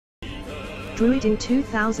Druid in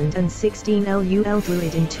 2016 LUL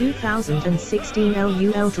Druid in 2016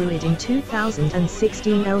 LUL Druid in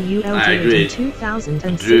 2016 LUL Druid in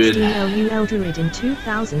 2016 LUL Druid in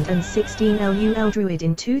 2016 LUL Druid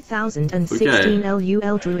in 2016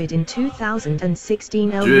 LUL Druid in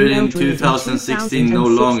 2016 Druid in 2016 no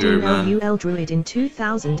longer, man. LUL Druid in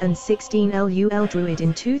 2016 LUL Druid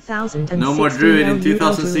in 2016 no more Druid in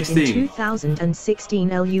 2016. 2016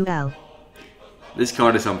 LUL. This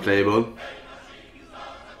card is unplayable.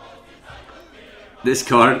 This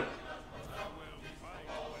card.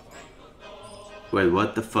 Wait,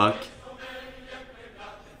 what the fuck?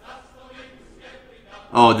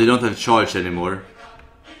 Oh, they don't have charge anymore.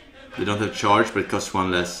 They don't have charge, but it costs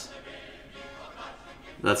one less.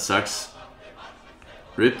 That sucks.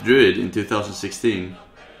 Rip Druid in 2016.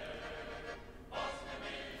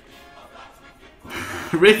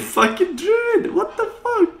 Rip fucking Druid! What the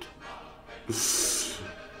fuck?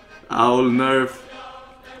 Owl nerf.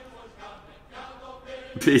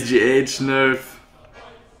 PGH nerf.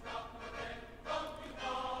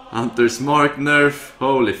 Hunter's Mark nerf.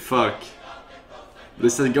 Holy fuck.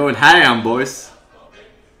 This is going ham, boys.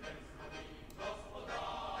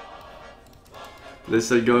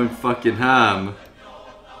 This is going fucking ham.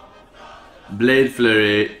 Blade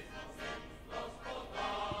Flurry.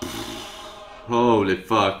 Holy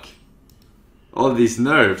fuck. All these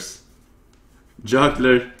nerfs.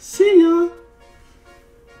 Juggler, see ya!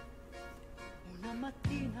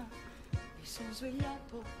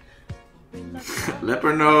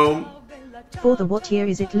 Leper gnome. For the what year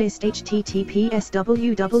is it list https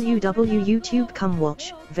www YouTube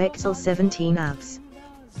watch Vexel 17 apps.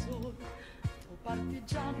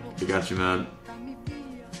 I got you, man.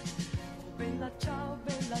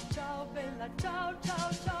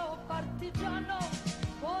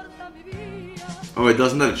 Oh, it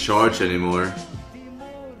doesn't have charge anymore.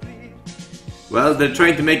 Well, they're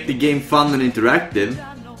trying to make the game fun and interactive,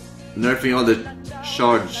 nerfing all the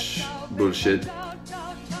charge bullshit.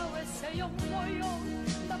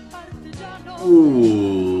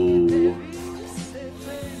 Ooh.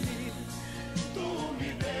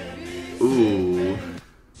 Ooh.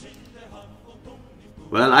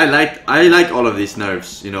 Well, I like all of these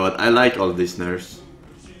nerfs. You know what? I like all of these nerfs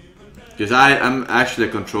because I'm actually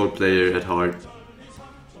a control player at heart.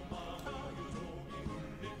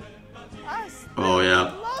 Oh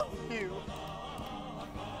yeah.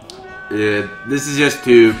 This is just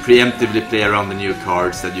to preemptively play around the new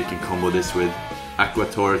cards that you can combo this with.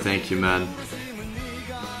 Aquator, thank you, man.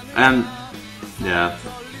 And yeah.